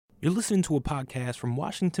You're listening to a podcast from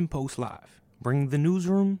Washington Post Live, bringing the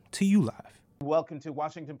newsroom to you live. Welcome to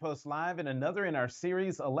Washington Post Live and another in our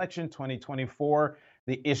series, Election 2024,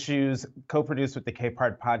 the issues co-produced with the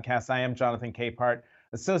Capehart podcast. I am Jonathan Capehart,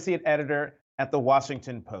 associate editor at the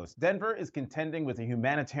Washington Post. Denver is contending with a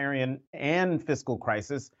humanitarian and fiscal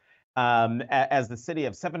crisis as the city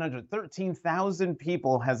of 713,000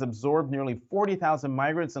 people has absorbed nearly 40,000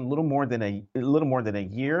 migrants in a little more than a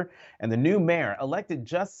year. And the new mayor, elected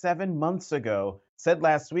just 7 months ago, said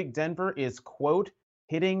last week Denver is, quote,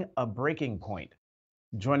 hitting a breaking point.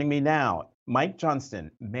 Joining me now, Mike Johnston,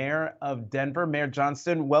 mayor of Denver. Mayor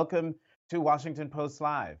Johnston, welcome to Washington Post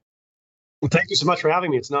Live. Well, thank you so much for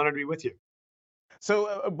having me. It's an honor to be with you.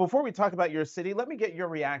 So before we talk about your city, let me get your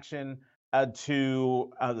reaction to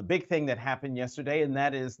the big thing that happened yesterday, and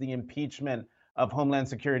that is the impeachment of Homeland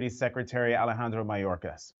Security Secretary Alejandro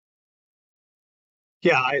Mayorkas.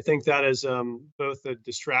 Yeah, I think that is both a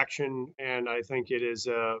distraction and I think it is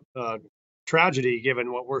a tragedy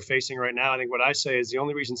given what we're facing right now. I think what I say is the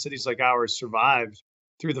only reason cities like ours survived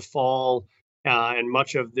through the fall and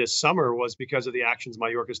much of this summer was because of the actions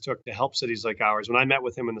Mayorkas took to help cities like ours. When I met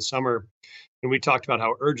with him in the summer, and we talked about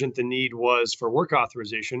how urgent the need was for work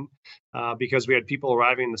authorization because we had people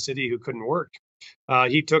arriving in the city who couldn't work.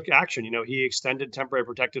 He took action. He extended temporary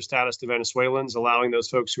protective status to Venezuelans, allowing those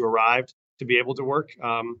folks who arrived to be able to work.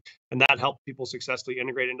 And that helped people successfully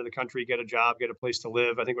integrate into the country, get a job, get a place to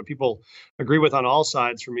live. I think what people agree with on all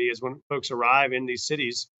sides for me is when folks arrive in these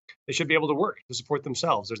cities, they should be able to work to support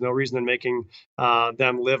themselves. There's no reason in making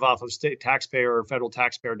them live off of state taxpayer or federal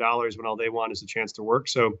taxpayer dollars when all they want is a chance to work.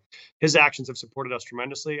 So his actions have supported us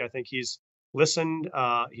tremendously. I think he's listened.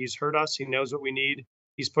 He's heard us. He knows what we need.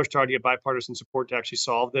 He's pushed hard to get bipartisan support to actually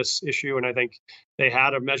solve this issue. And I think they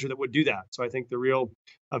had a measure that would do that. So I think the real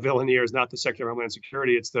villain here is not the Secretary of Homeland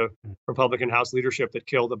Security. It's the Republican House leadership that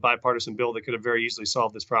killed a bipartisan bill that could have very easily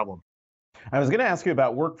solved this problem. I was going to ask you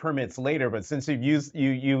about work permits later, but since you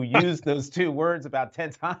used those two words about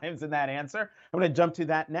 10 times in that answer, I'm going to jump to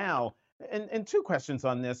that now. And two questions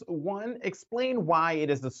on this. One, explain why it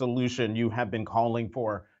is the solution you have been calling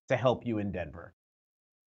for to help you in Denver.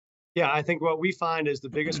 Yeah, I think what we find is the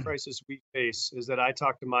biggest crisis we face is that I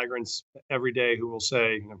talk to migrants every day who will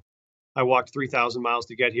say, I walked 3,000 miles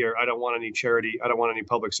to get here. I don't want any charity. I don't want any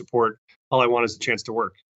public support. All I want is a chance to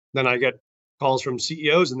work. Then I get calls from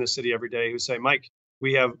CEOs in this city every day who say, Mike,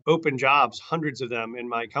 we have open jobs, hundreds of them in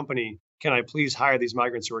my company. Can I please hire these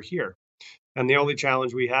migrants who are here? And the only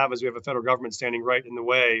challenge we have is we have a federal government standing right in the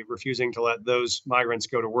way, refusing to let those migrants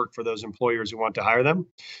go to work for those employers who want to hire them.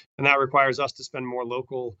 And that requires us to spend more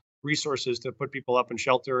local resources to put people up in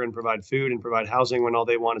shelter and provide food and provide housing when all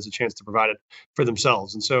they want is a chance to provide it for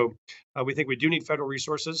themselves. And so we think we do need federal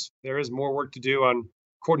resources. There is more work to do on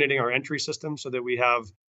coordinating our entry system so that we have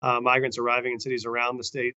migrants arriving in cities around the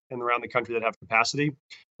state and around the country that have capacity.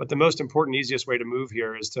 But the most important, easiest way to move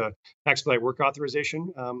here is to expedite work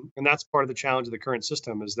authorization. And that's part of the challenge of the current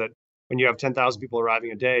system is that when you have 10,000 people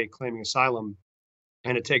arriving a day claiming asylum,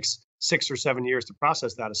 and it takes 6 or 7 years to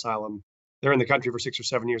process that asylum, they're in the country for 6 or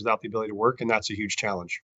 7 years without the ability to work, and that's a huge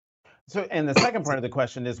challenge. So, and the second part of the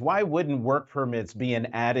question is, why wouldn't work permits be an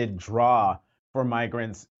added draw for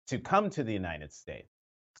migrants to come to the United States?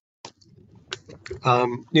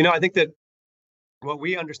 I think that what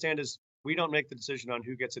we understand is we don't make the decision on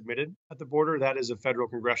who gets admitted at the border. That is a federal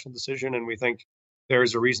congressional decision, and we think there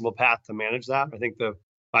is a reasonable path to manage that. I think the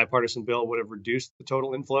bipartisan bill would have reduced the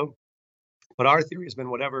total inflow. But our theory has been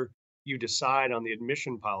whatever you decide on the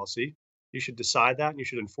admission policy, you should decide that and you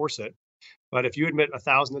should enforce it. But if you admit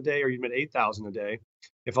 1,000 a day or you admit 8,000 a day,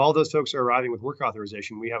 if all those folks are arriving with work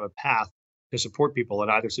authorization, we have a path to support people in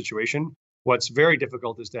either situation. What's very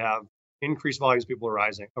difficult is to have increased volumes of people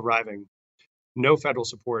arriving, no federal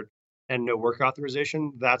support, and no work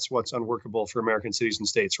authorization. That's what's unworkable for American cities and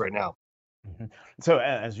states right now. Mm-hmm. So,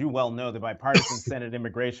 as you well know, the bipartisan Senate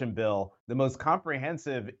immigration bill, the most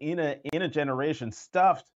comprehensive in a generation,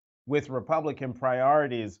 stuffed with Republican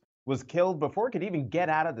priorities, was killed before it could even get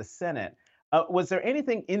out of the Senate. Was there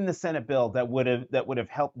anything in the Senate bill that would have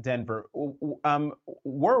helped Denver?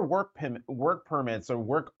 Were work permits or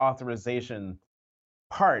work authorization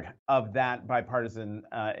part of that bipartisan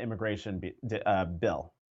immigration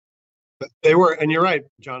bill? They were, and you're right,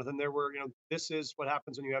 Jonathan. There were, this is what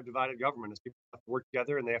happens when you have divided government: is people have to work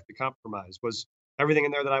together and they have to compromise. Was everything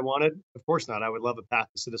in there that I wanted? Of course not. I would love a path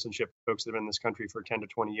to citizenship for folks that have been in this country for 10 to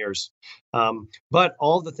 20 years. But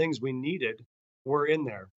all the things we needed were in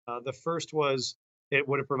there. The first was it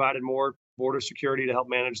would have provided more border security to help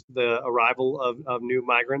manage the arrival of new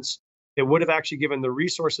migrants. It would have actually given the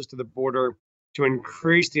resources to the border to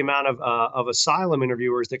increase the amount of asylum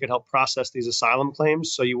interviewers that could help process these asylum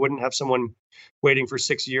claims. So you wouldn't have someone waiting for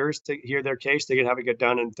 6 years to hear their case. They could have it get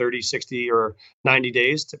done in 30, 60, or 90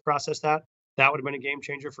 days to process that. That would have been a game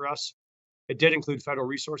changer for us. It did include federal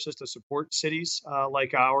resources to support cities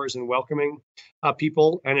like ours in welcoming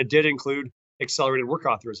people, and it did include accelerated work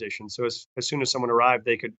authorization. So as soon as someone arrived,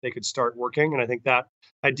 they could start working. And I think that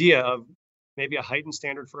idea of maybe a heightened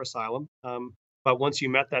standard for asylum, but once you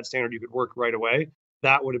met that standard, you could work right away.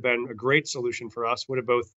 That would have been a great solution for us. Would have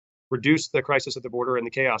both reduced the crisis at the border and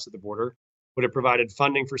the chaos at the border. Would have provided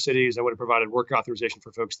funding for cities and would have provided work authorization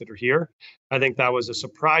for folks that are here. I think that was a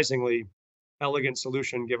surprisingly elegant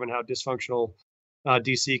solution given how dysfunctional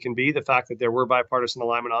DC can be. The fact that there were bipartisan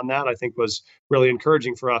alignment on that, I think, was really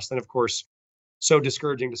encouraging for us. Then, of course, so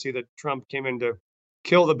discouraging to see that Trump came in to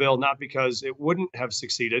kill the bill, not because it wouldn't have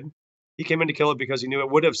succeeded. He came in to kill it because he knew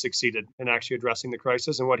it would have succeeded in actually addressing the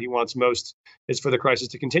crisis. And what he wants most is for the crisis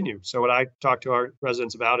to continue. So what I talk to our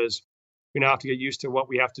residents about is we now have to get used to what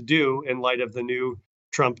we have to do in light of the new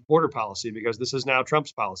Trump border policy, because this is now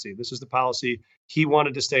Trump's policy. This is the policy he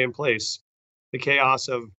wanted to stay in place. The chaos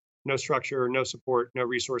of no structure, no support, no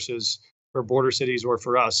resources for border cities or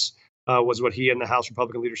for us was what he and the House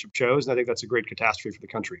Republican leadership chose. And I think that's a great catastrophe for the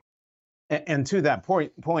country. And to that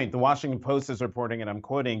point, the Washington Post is reporting, and I'm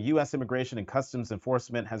quoting, U.S. Immigration and Customs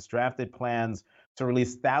Enforcement has drafted plans to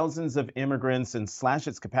release thousands of immigrants and slash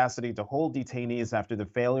its capacity to hold detainees after the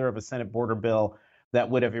failure of a Senate border bill that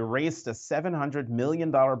would have erased a $700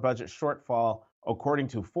 million budget shortfall, according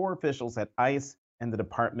to 4 officials at ICE and the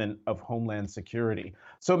Department of Homeland Security.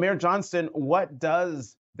 So, Mayor Johnston, what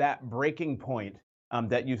does that breaking point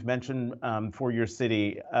that you've mentioned for your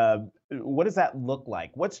city, what does that look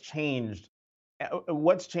like? What's changed?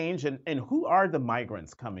 And who are the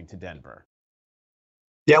migrants coming to Denver?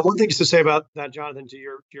 Yeah, one thing just to say about that, Jonathan, to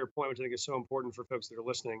your point, which I think is so important for folks that are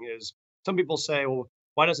listening, is some people say, well,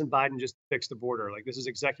 why doesn't Biden just fix the border? Like, this is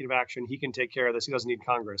executive action. He can take care of this. He doesn't need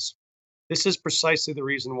Congress. This is precisely the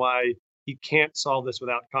reason why he can't solve this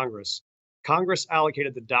without Congress. Congress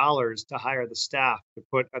allocated the dollars to hire the staff to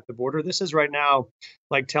put at the border. This is right now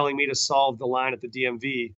like telling me to solve the line at the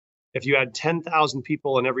DMV. If you had 10,000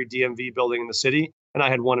 people in every DMV building in the city and I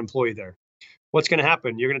had 1 employee there, what's going to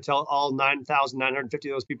happen? You're going to tell all 9,950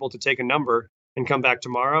 of those people to take a number and come back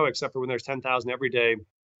tomorrow, except for when there's 10,000 every day,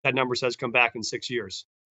 that number says come back in 6 years.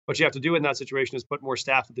 What you have to do in that situation is put more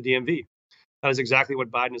staff at the DMV. That is exactly what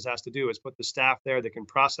Biden is asked to do, is put the staff there that can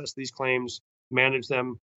process these claims, manage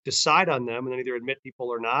them, decide on them, and then either admit people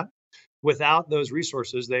or not. Without those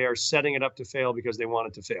resources, they are setting it up to fail because they want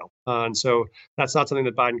it to fail. And so that's not something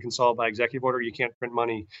that Biden can solve by executive order. You can't print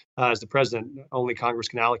money as the president. Only Congress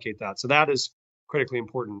can allocate that. So that is critically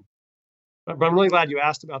important. But I'm really glad you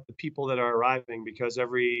asked about the people that are arriving, because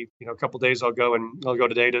every couple of days I'll go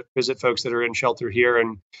today to visit folks that are in shelter here,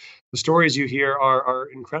 and the stories you hear are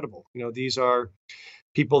incredible. These are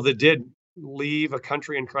people that did leave a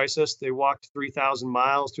country in crisis. They walked 3,000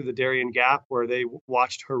 miles through the Darien Gap, where they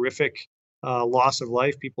watched horrific loss of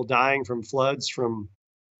life, people dying from floods, from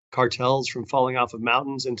cartels, from falling off of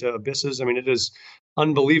mountains into abysses. I mean, it is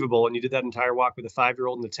unbelievable. And you did that entire walk with a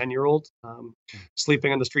 5-year-old and a 10-year-old,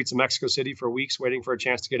 sleeping on the streets of Mexico City for weeks, waiting for a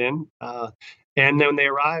chance to get in. And then they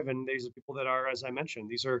arrive, and these are people that are, as I mentioned,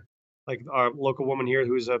 these are like our local woman here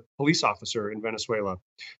who is a police officer in Venezuela,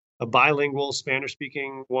 a bilingual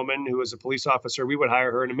Spanish-speaking woman who is a police officer. We would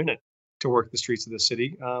hire her in a minute to work the streets of the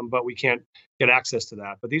city, but we can't get access to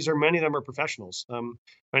that. But many of them are professionals. Many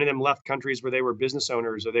of them left countries where they were business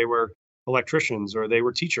owners, or they were electricians, or they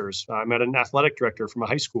were teachers. I met an athletic director from a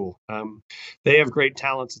high school. They have great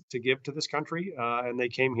talents to give to this country, and they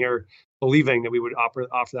came here believing that we would offer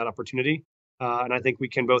that opportunity. And I think we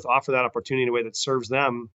can both offer that opportunity in a way that serves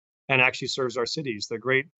them and actually serves our cities. The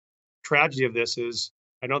great tragedy of this is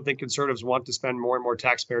I don't think conservatives want to spend more and more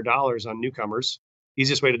taxpayer dollars on newcomers.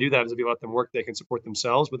 Easiest way to do that is if you let them work, they can support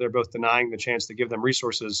themselves, but they're both denying the chance to give them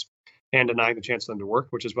resources and denying the chance for them to work,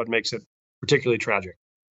 which is what makes it particularly tragic.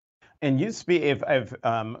 And you speak, if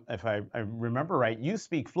I remember right, you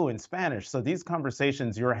speak fluent Spanish. So these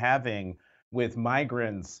conversations you're having with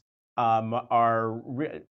migrants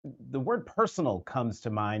the word personal comes to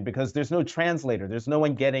mind, because there's no translator. There's no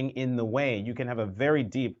one getting in the way. You can have a very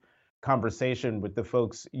deep conversation with the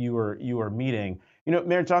folks you are meeting.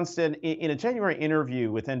 Mayor Johnston, in a January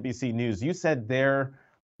interview with NBC News, you said there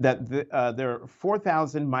are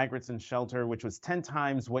 4,000 migrants in shelter, which was 10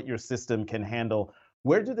 times what your system can handle.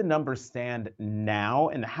 Where do the numbers stand now,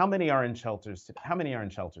 and how many are in shelters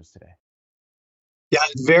today? Yeah,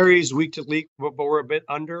 It varies week to week, but we're a bit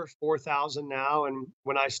under 4,000 now. And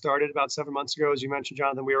when I started about 7 months ago, as you mentioned,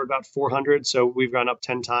 Jonathan, we were about 400. So we've gone up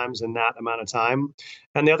 10 times in that amount of time.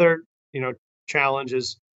 And the other, challenge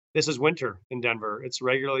is this is winter in Denver. It's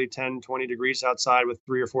regularly 10, 20 degrees outside with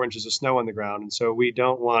 3 or 4 inches of snow on the ground. And so we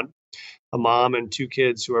don't want a mom and 2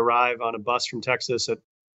 kids who arrive on a bus from Texas at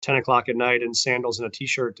 10 o'clock at night in sandals and a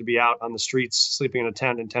t-shirt to be out on the streets sleeping in a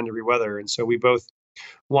tent in 10-degree weather. And so we both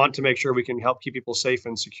want to make sure we can help keep people safe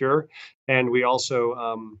and secure. And we also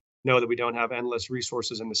know that we don't have endless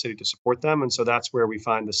resources in the city to support them. And so that's where we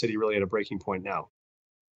find the city really at a breaking point now.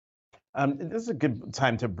 This is a good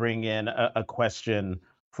time to bring in a question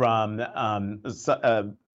from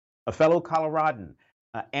a fellow Coloradan,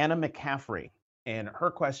 Anna McCaffrey. And her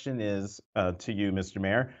question is to you, Mr.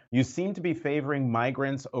 Mayor. You seem to be favoring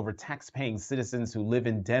migrants over tax-paying citizens who live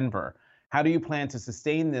in Denver. How do you plan to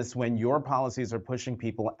sustain this when your policies are pushing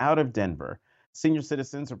people out of Denver? Senior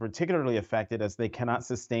citizens are particularly affected as they cannot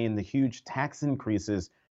sustain the huge tax increases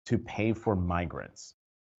to pay for migrants.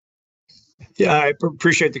 Yeah, I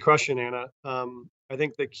appreciate the question, Anna. I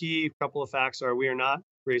think the key couple of facts are we are not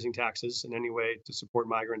raising taxes in any way to support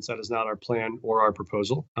migrants. That is not our plan or our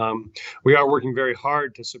proposal. We are working very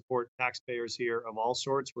hard to support taxpayers here of all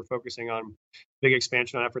sorts. We're focusing on big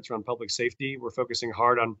expansion on efforts around public safety. We're focusing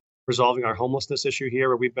hard on resolving our homelessness issue here,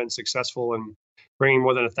 where we've been successful in bringing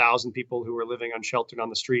more than 1,000 people who are living unsheltered on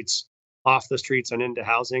the streets off the streets and into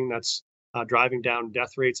housing. That's driving down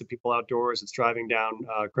death rates of people outdoors. It's driving down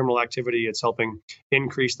criminal activity. It's helping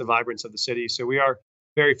increase the vibrance of the city. So we are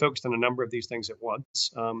very focused on a number of these things at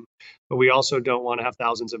once. But we also don't want to have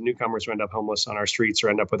thousands of newcomers who end up homeless on our streets or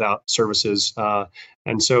end up without services.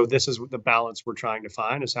 And so this is the balance we're trying to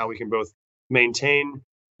find, is how we can both maintain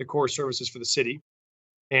the core services for the city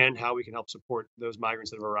and how we can help support those migrants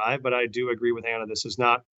that have arrived. But I do agree with Anna, this is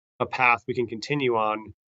not a path we can continue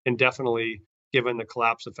on indefinitely, given the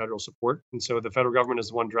collapse of federal support. And so the federal government is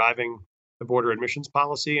the one driving the border admissions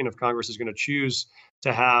policy. And if Congress is going to choose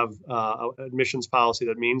to have an admissions policy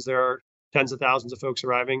that means there are tens of thousands of folks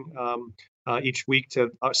arriving each week to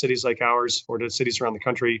cities like ours or to cities around the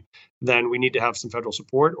country, then we need to have some federal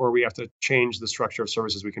support, or we have to change the structure of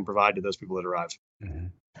services we can provide to those people that arrive. Mm-hmm.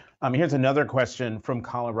 Here's another question from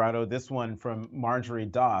Colorado, this one from Marjorie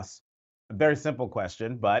Doss. A very simple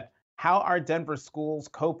question, but how are Denver schools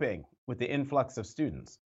coping with the influx of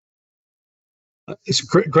students? It's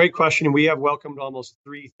a great question. We have welcomed almost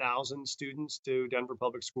 3,000 students to Denver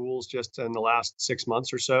Public Schools just in the last 6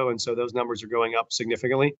 months or so. And so those numbers are going up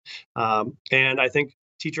significantly. And I think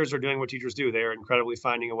teachers are doing what teachers do. They're incredibly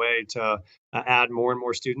finding a way to add more and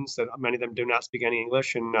more students that many of them do not speak any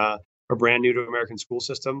English and are brand new to American school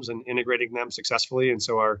systems and integrating them successfully. And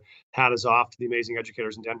so our hat is off to the amazing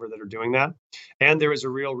educators in Denver that are doing that. And there is a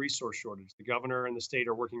real resource shortage. The governor and the state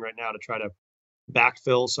are working right now to try to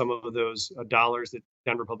backfill some of those dollars that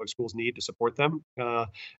Denver Public Schools need to support them.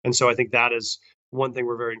 And so I think that is one thing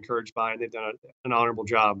we're very encouraged by, and they've done an honorable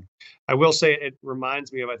job. I will say it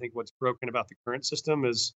reminds me of, I think, what's broken about the current system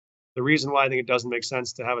is the reason why I think it doesn't make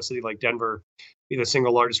sense to have a city like Denver be the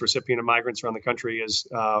single largest recipient of migrants around the country is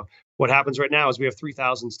what happens right now is we have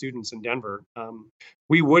 3,000 students in Denver.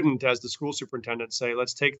 We wouldn't, as the school superintendent, say,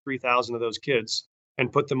 let's take 3,000 of those kids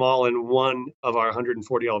and put them all in one of our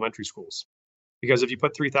 140 elementary schools. Because if you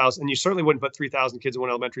put 3,000, and you certainly wouldn't put 3,000 kids in one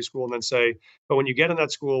elementary school and then say, but when you get in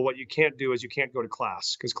that school, what you can't do is you can't go to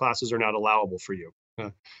class because classes are not allowable for you.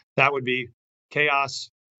 That would be chaos.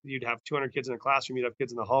 You'd have 200 kids in a classroom, you'd have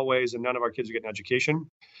kids in the hallways, and none of our kids would get an education.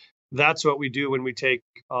 That's what we do when we take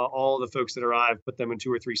all the folks that arrive, put them in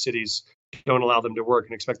 2 or 3 cities, don't allow them to work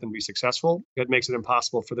and expect them to be successful. It makes it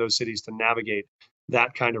impossible for those cities to navigate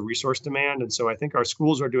that kind of resource demand. And so I think our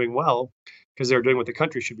schools are doing well because they're doing what the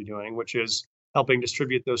country should be doing, which is helping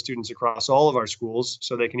distribute those students across all of our schools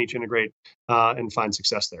so they can each integrate and find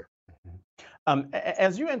success there.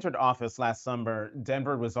 As you entered office last summer,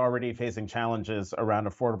 Denver was already facing challenges around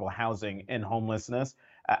affordable housing and homelessness.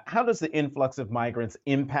 How does the influx of migrants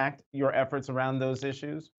impact your efforts around those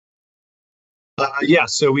issues?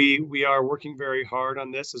 So we are working very hard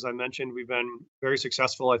on this. As I mentioned, we've been very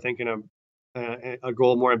successful, I think, in a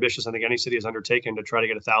goal more ambitious I think any city has undertaken to try to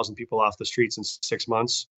get 1,000 people off the streets in 6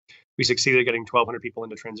 months. We succeeded getting 1,200 people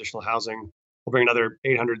into transitional housing. We'll bring another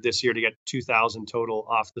 800 this year to get 2,000 total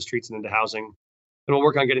off the streets and into housing. And we'll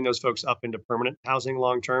work on getting those folks up into permanent housing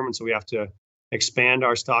long term. And so we have to expand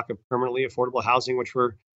our stock of permanently affordable housing, which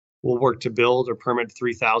we'll work to build or permit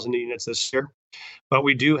 3,000 units this year. But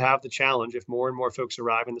we do have the challenge if more and more folks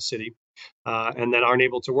arrive in the city and then aren't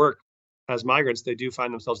able to work as migrants, they do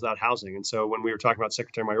find themselves without housing. And so when we were talking about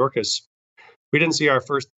Secretary Mayorkas, We didn't see our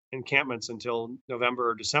first encampments until November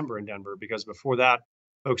or December in Denver, because before that,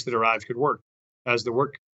 folks that arrived could work. As the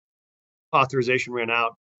work authorization ran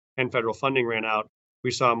out and federal funding ran out,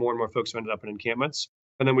 we saw more and more folks who ended up in encampments.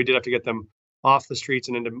 And then we did have to get them off the streets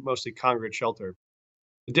and into mostly congregate shelter.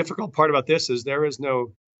 The difficult part about this is there is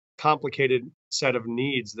no complicated set of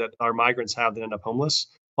needs that our migrants have that end up homeless.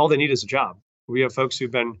 All they need is a job. We have folks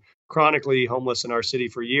who've been chronically homeless in our city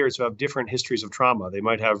for years who have different histories of trauma. They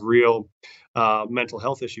might have real mental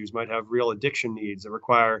health issues, might have real addiction needs that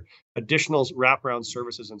require additional wraparound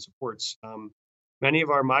services and supports. Many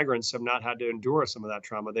of our migrants have not had to endure some of that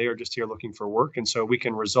trauma. They are just here looking for work. And so we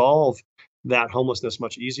can resolve that homelessness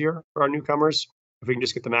much easier for our newcomers if we can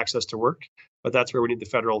just get them access to work. But that's where we need the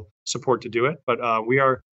federal support to do it. But we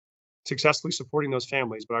are successfully supporting those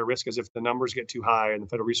families. But our risk is if the numbers get too high and the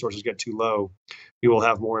federal resources get too low, we will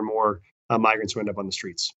have more and more migrants who end up on the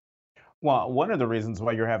streets. Well, one of the reasons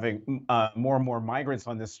why you're having more and more migrants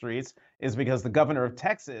on the streets is because the governor of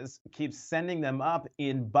Texas keeps sending them up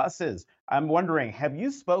in buses. I'm wondering, have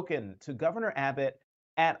you spoken to Governor Abbott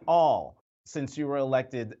at all since you were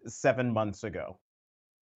elected 7 months ago?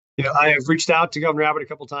 I have reached out to Governor Abbott a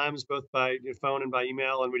couple of times, both by phone and by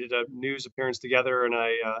email, and we did a news appearance together, and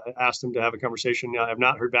I asked him to have a conversation. I have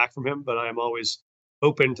not heard back from him, but I am always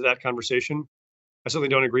open to that conversation. I certainly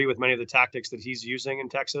don't agree with many of the tactics that he's using in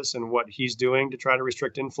Texas and what he's doing to try to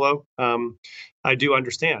restrict inflow. I do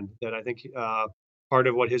understand that. I think part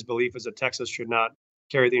of what his belief is that Texas should not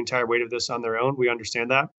carry the entire weight of this on their own. We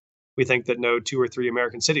understand that. We think that no 2 or 3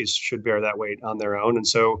 American cities should bear that weight on their own. And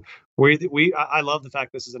so I love the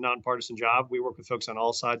fact this is a nonpartisan job. We work with folks on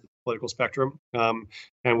all sides of the political spectrum,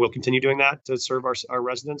 and we'll continue doing that to serve our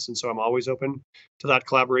residents. And so I'm always open to that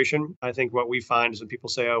collaboration. I think what we find is when people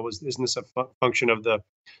say, oh, isn't this a function of the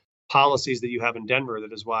policies that you have in Denver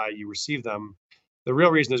that is why you receive them? The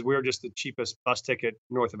real reason is we're just the cheapest bus ticket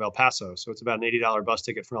north of El Paso. So it's about an $80 bus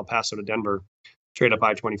ticket from El Paso to Denver, straight up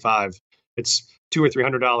I-25. It's $200 or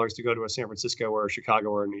 $300 to go to a San Francisco or a Chicago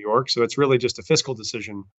or a New York. So it's really just a fiscal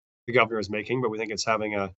decision the governor is making, but we think it's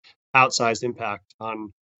having a outsized impact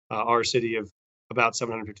on our city of about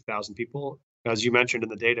 750,000 people. As you mentioned in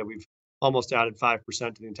the data, we've almost added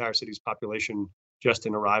 5% to the entire city's population just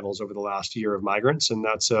in arrivals over the last year of migrants, and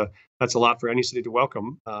that's a lot for any city to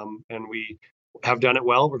welcome. And we have done it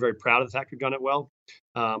well. We're very proud of the fact we've done it well,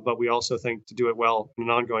 but we also think to do it well in an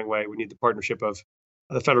ongoing way, we need the partnership of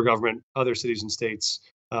the federal government, other cities and states,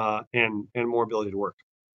 and more ability to work.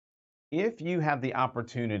 If you have the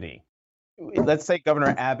opportunity, let's say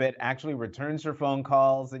Governor Abbott actually returns your phone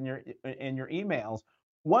calls and your emails,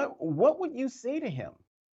 what would you say to him?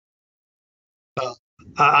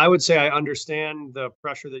 I would say I understand the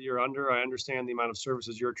pressure that you're under. I understand the amount of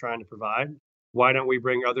services you're trying to provide. Why don't we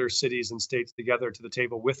bring other cities and states together to the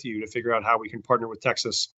table with you to figure out how we can partner with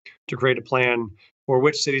Texas to create a plan for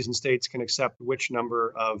which cities and states can accept which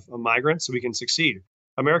number of migrants so we can succeed.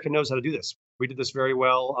 America knows how to do this. We did this very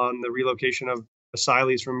well on the relocation of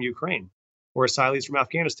asylees from Ukraine or asylees from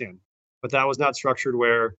Afghanistan. But that was not structured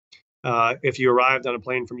where if you arrived on a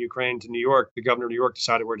plane from Ukraine to New York, the governor of New York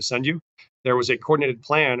decided where to send you. There was a coordinated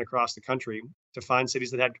plan across the country to find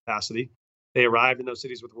cities that had capacity. They arrived in those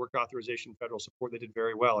cities with work authorization, federal support. They did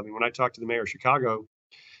very well. I mean, when I talked to the mayor of Chicago,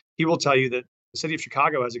 he will tell you that the city of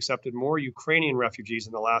Chicago has accepted more Ukrainian refugees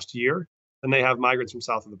in the last year than they have migrants from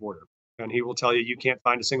south of the border. And he will tell you can't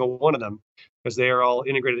find a single one of them because they are all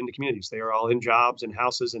integrated into communities. They are all in jobs and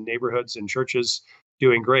houses and neighborhoods and churches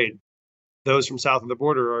doing great. Those from south of the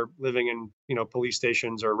border are living in, police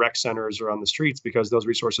stations or rec centers or on the streets because those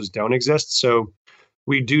resources don't exist. So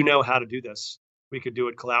we do know how to do this. We could do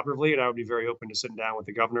it collaboratively, and I would be very open to sitting down with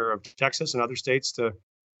the governor of Texas and other states to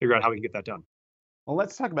figure out how we can get that done. Well,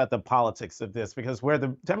 let's talk about the politics of this, because where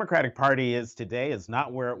the Democratic Party is today is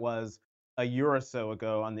not where it was a year or so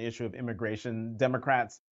ago on the issue of immigration.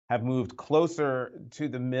 Democrats have moved closer to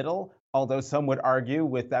the middle, although some would argue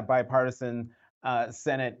with that bipartisan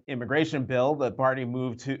Senate immigration bill, the party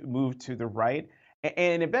moved to the right.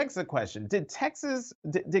 And it begs the question, did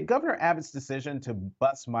Governor Abbott's decision to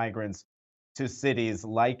bus migrants to cities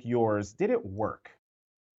like yours, did it work?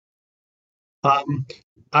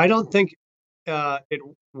 I don't think it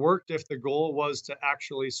worked if the goal was to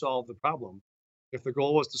actually solve the problem. If the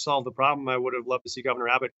goal was to solve the problem, I would have loved to see Governor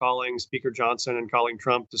Abbott calling Speaker Johnson and calling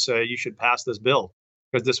Trump to say, you should pass this bill,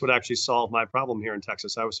 because this would actually solve my problem here in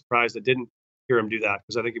Texas. I was surprised I didn't hear him do that,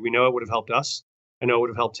 because I think we know it would have helped us. I know it would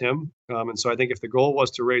have helped him. And so I think if the goal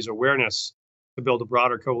was to raise awareness to build a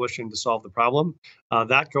broader coalition to solve the problem,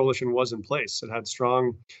 that coalition was in place. It had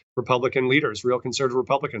strong Republican leaders, real conservative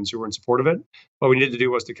Republicans who were in support of it. What we needed to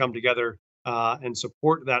do was to come together and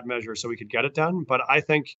support that measure so we could get it done. But I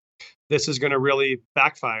think this is going to really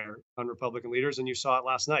backfire on Republican leaders. And you saw it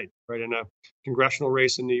last night, right? In a congressional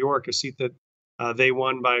race in New York, a seat that they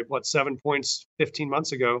won by 7 points 15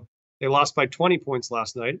 months ago. They lost by 20 points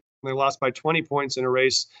last night. And they lost by 20 points in a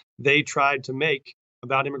race they tried to make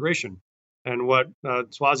about immigration. And what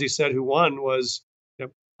Swazi said, who won, was,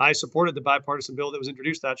 I supported the bipartisan bill that was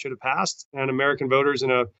introduced that should have passed. And American voters in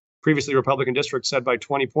a previously Republican district said by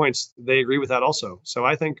 20 points, they agree with that also. So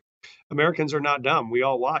I think Americans are not dumb. We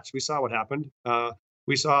all watched. We saw what happened.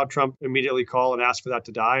 We saw Trump immediately call and ask for that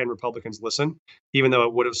to die, and Republicans listen, even though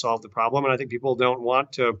it would have solved the problem. And I think people don't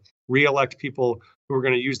want to reelect people who are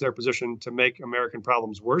going to use their position to make American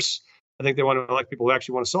problems worse. I think they want to elect people who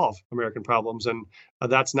actually want to solve American problems. And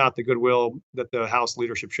that's not the goodwill that the House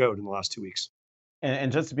leadership showed in the last 2 weeks.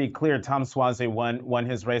 And just to be clear, Tom Suozzi won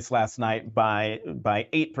his race last night by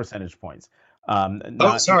 8 percentage points.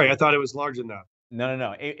 Sorry, I thought it was larger than that.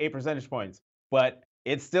 No, 8 percentage points, but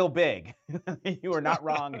it's still big. You were not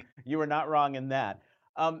wrong. You were not wrong in that.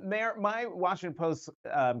 Mayor, my Washington Post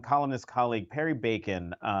columnist colleague Perry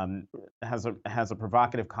Bacon has a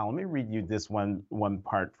provocative column. Let me read you this one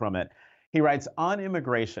part from it. He writes, on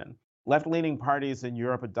immigration, left-leaning parties in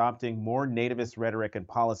Europe adopting more nativist rhetoric and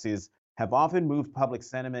policies have often moved public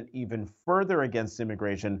sentiment even further against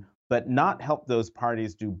immigration, but not helped those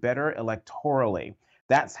parties do better electorally.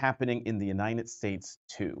 That's happening in the United States,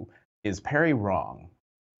 too. Is Perry wrong?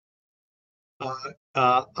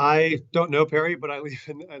 I don't know Perry, but I believe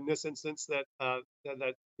in this instance that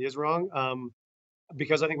he is wrong,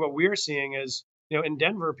 because I think what we're seeing is, in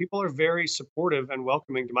Denver, people are very supportive and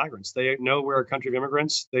welcoming to migrants. They know we're a country of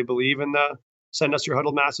immigrants. They believe in the send us your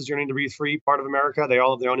huddled masses yearning to breathe free part of America. They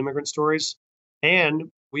all have their own immigrant stories. And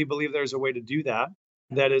we believe there's a way to do that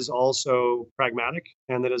that is also pragmatic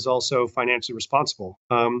and that is also financially responsible.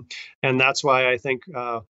 And that's why I think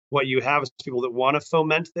what you have is people that want to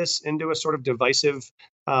foment this into a sort of divisive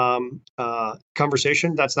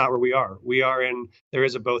conversation. That's not where we are. There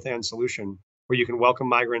is a both and solution where you can welcome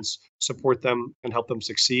migrants, support them, and help them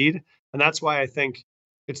succeed. And that's why I think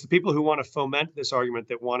it's the people who want to foment this argument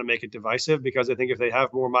that want to make it divisive, because I think if they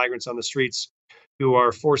have more migrants on the streets who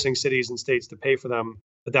are forcing cities and states to pay for them,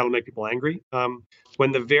 that'll make people angry.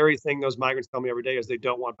 When the very thing those migrants tell me every day is they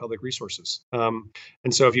don't want public resources. And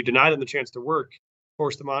so if you deny them the chance to work,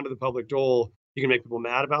 force them onto the public dole, you can make people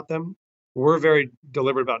mad about them. We're very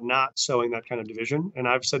deliberate about not sowing that kind of division. And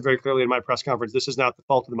I've said very clearly in my press conference, this is not the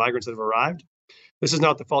fault of the migrants that have arrived. This is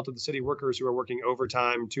not the fault of the city workers who are working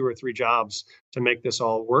overtime, 2 or 3 jobs to make this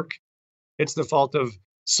all work. It's the fault of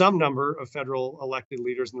some number of federal elected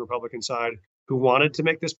leaders on the Republican side who wanted to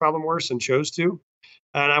make this problem worse and chose to.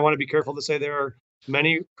 And I want to be careful to say there are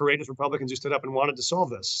many courageous Republicans who stood up and wanted to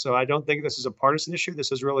solve this. So I don't think this is a partisan issue.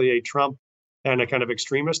 This is really a Trump and a kind of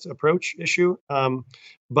extremist approach issue.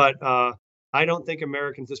 But I don't think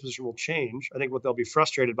Americans' disposition will change. I think what they'll be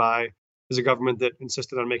frustrated by is a government that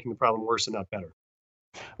insisted on making the problem worse and not better.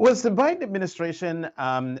 Was the Biden administration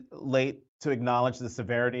late to acknowledge the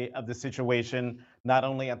severity of the situation, not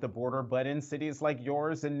only at the border, but in cities like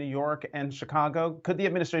yours in New York and Chicago? Could the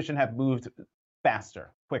administration have moved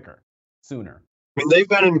faster, quicker, sooner? I mean, they've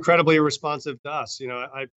been incredibly responsive to us.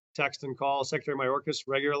 I text and call Secretary Mayorkas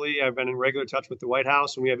regularly. I've been in regular touch with the White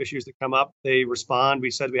House. When we have issues that come up, they respond.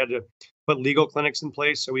 We said we had to put legal clinics in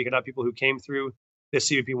place so we could have people who came through the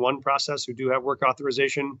CBP1 process who do have work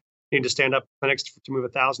authorization need to stand up clinics to move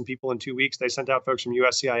 1,000 people in 2 weeks. They sent out folks from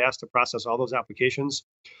USCIS to process all those applications.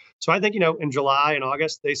 So I think, in July and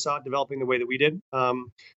August, they saw it developing the way that we did.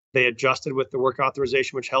 They adjusted with the work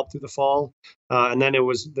authorization, which helped through the fall. And then it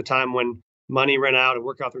was the time when money ran out and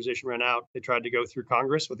work authorization ran out. They tried to go through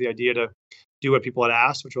Congress with the idea to do what people had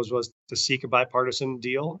asked, which was to seek a bipartisan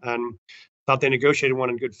deal, and thought they negotiated one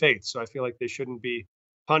in good faith. So I feel like they shouldn't be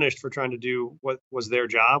punished for trying to do what was their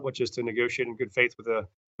job, which is to negotiate in good faith with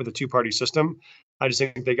a two-party system. I just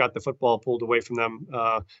think they got the football pulled away from them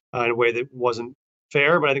in a way that wasn't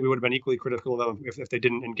fair, but I think we would have been equally critical of them if they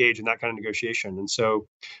didn't engage in that kind of negotiation. And so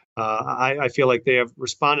I feel like they have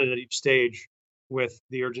responded at each stage with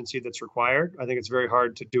the urgency that's required. I think it's very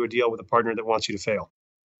hard to do a deal with a partner that wants you to fail.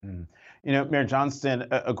 Mayor Johnston,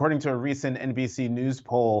 according to a recent NBC News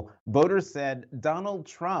poll, voters said Donald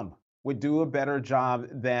Trump would do a better job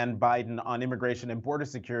than Biden on immigration and border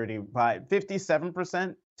security by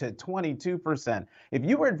 57% to 22%. If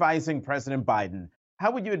you were advising President Biden, how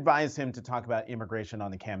would you advise him to talk about immigration on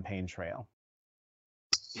the campaign trail?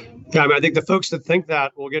 Yeah, I think the folks that think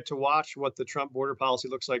that will get to watch what the Trump border policy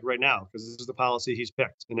looks like right now, because this is the policy he's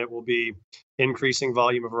picked, and it will be increasing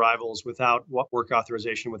volume of arrivals without work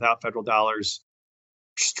authorization, without federal dollars.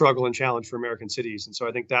 struggle and challenge for American cities. And so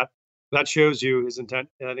I think that shows you his intent,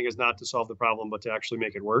 I think, is not to solve the problem, but to actually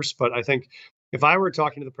make it worse. But I think if I were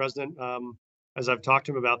talking to the president, as I've talked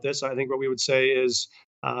to him about this, I think what we would say is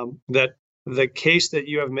that the case that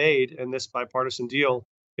you have made in this bipartisan deal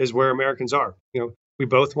is where Americans are. We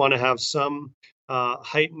both want to have some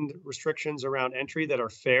heightened restrictions around entry that are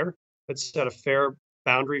fair, that set a fair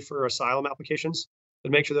boundary for asylum applications,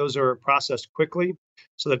 and make sure those are processed quickly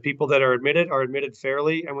so that people that are admitted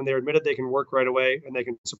fairly. And when they're admitted, they can work right away and they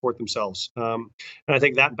can support themselves. And I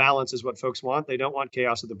think that balance is what folks want. They don't want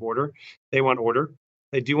chaos at the border. They want order.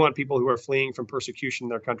 They do want people who are fleeing from persecution in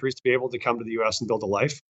their countries to be able to come to the U.S. and build a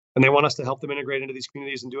life. And they want us to help them integrate into these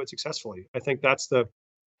communities and do it successfully. I think that's the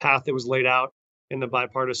path that was laid out in the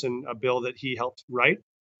bipartisan bill that he helped write.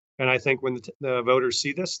 And I think when the voters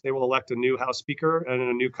see this, they will elect a new House Speaker and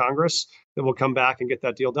a new Congress that will come back and get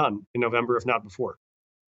that deal done in November, if not before.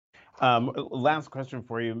 Last question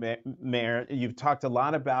for you, Mayor. You've talked a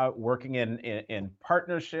lot about working in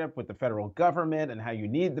partnership with the federal government and how you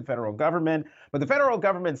need the federal government, but the federal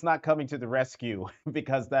government's not coming to the rescue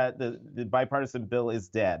because the bipartisan bill is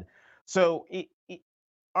dead. So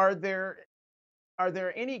are there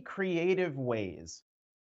any creative ways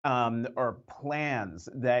or plans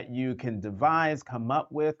that you can devise, come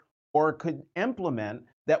up with, or could implement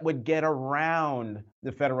that would get around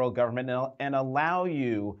the federal government and allow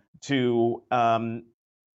you to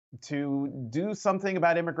do something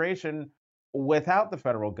about immigration without the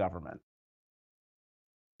federal government?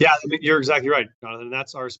 Yeah, I mean, you're exactly right, Jonathan.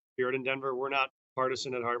 That's our spirit in Denver. We're not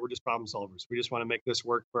partisan at heart. We're just problem solvers. We just want to make this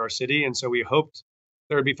work for our city. And so we hoped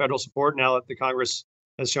there would be federal support. Now that the Congress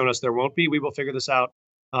has shown us there won't be, we will figure this out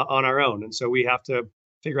on our own. And so we have to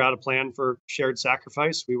figure out a plan for shared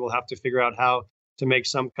sacrifice. We will have to figure out how to make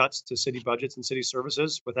some cuts to city budgets and city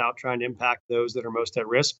services without trying to impact those that are most at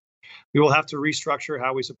risk. We will have to restructure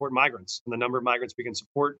how we support migrants and the number of migrants we can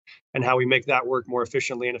support and how we make that work more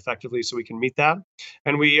efficiently and effectively so we can meet that.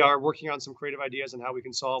 And we are working on some creative ideas on how we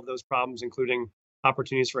can solve those problems, including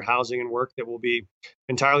opportunities for housing and work that will be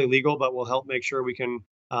entirely legal, but will help make sure we can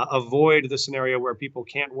avoid the scenario where people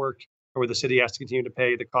can't work or where the city has to continue to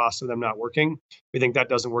pay the cost of them not working. We think that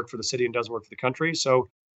doesn't work for the city and doesn't work for the country. So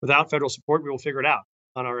without federal support, we will figure it out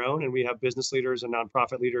on our own. And we have business leaders and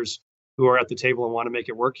nonprofit leaders who are at the table and want to make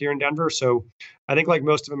it work here in Denver. So I think, like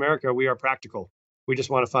most of America, we are practical. We just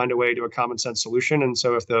want to find a way to a common sense solution. And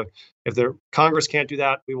so if the Congress can't do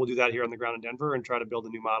that, we will do that here on the ground in Denver and try to build a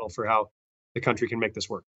new model for how the country can make this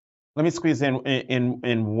work. Let me squeeze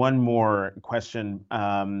in one more question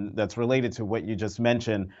that's related to what you just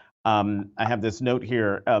mentioned. I have this note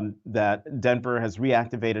here that Denver has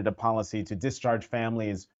reactivated a policy to discharge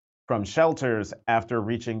families from shelters after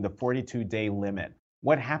reaching the 42-day limit.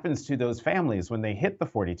 What happens to those families when they hit the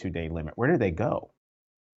 42-day limit? Where do they go?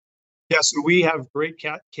 Yeah, so we have great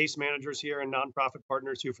case managers here and nonprofit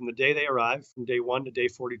partners who, from the day they arrive, from day 1 to day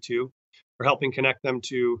 42, are helping connect them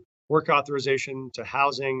to work authorization, to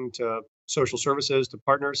housing, to social services, to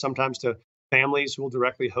partners, sometimes to families who will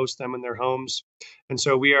directly host them in their homes. And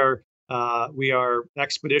so we are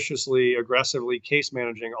expeditiously, aggressively case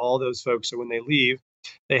managing all those folks. So when they leave,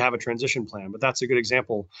 they have a transition plan. But that's a good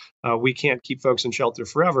example. We can't keep folks in shelter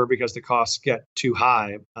forever because the costs get too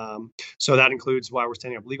high. So that includes why we're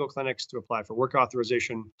standing up legal clinics to apply for work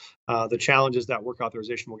authorization. The challenge is that work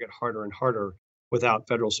authorization will get harder and harder without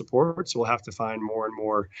federal support. So we'll have to find more and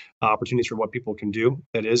more opportunities for what people can do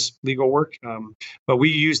that is legal work. But we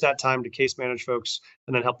use that time to case manage folks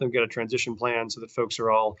and then help them get a transition plan so that folks are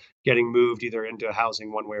all getting moved either into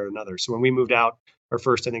housing one way or another. So when we moved out our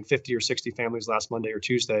first, I think, 50 or 60 families last Monday or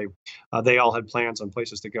Tuesday, they all had plans on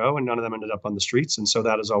places to go and none of them ended up on the streets. And so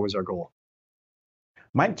that is always our goal.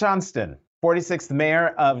 Mike Johnston, 46th Mayor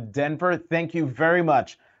of Denver, thank you very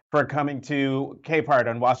much for coming to Capehart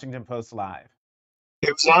on Washington Post Live.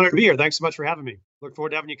 It was an honor to be here. Thanks so much for having me. Look forward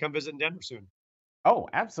to having you come visit in Denver soon. Oh,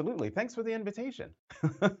 absolutely. Thanks for the invitation.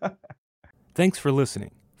 Thanks for listening.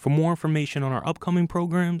 For more information on our upcoming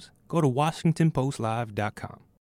programs, go to WashingtonPostLive.com.